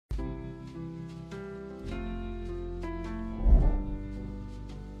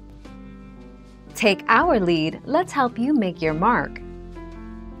Take our lead, let's help you make your mark.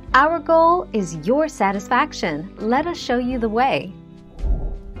 Our goal is your satisfaction. Let us show you the way.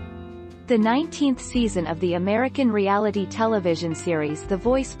 The 19th season of the American reality television series The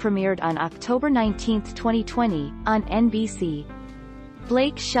Voice premiered on October 19, 2020, on NBC.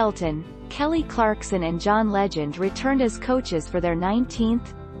 Blake Shelton, Kelly Clarkson and John Legend returned as coaches for their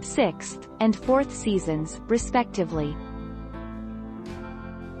 19th, 6th, and 4th seasons, respectively.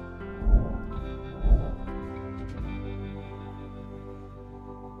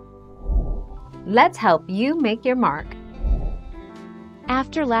 Let's help you make your mark.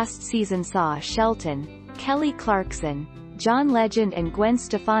 After last season saw Shelton, Kelly Clarkson, John Legend and Gwen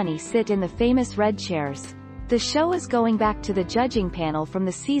Stefani sit in the famous red chairs, the show is going back to the judging panel from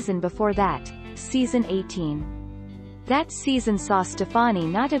the season before that, season 18. That season saw Stefani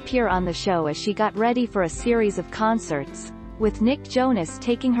not appear on the show as she got ready for a series of concerts, with Nick Jonas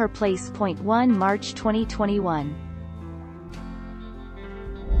taking her place. 1 March 2021.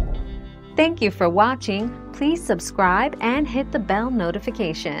 Thank you for watching. Please subscribe and hit the bell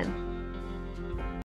notification.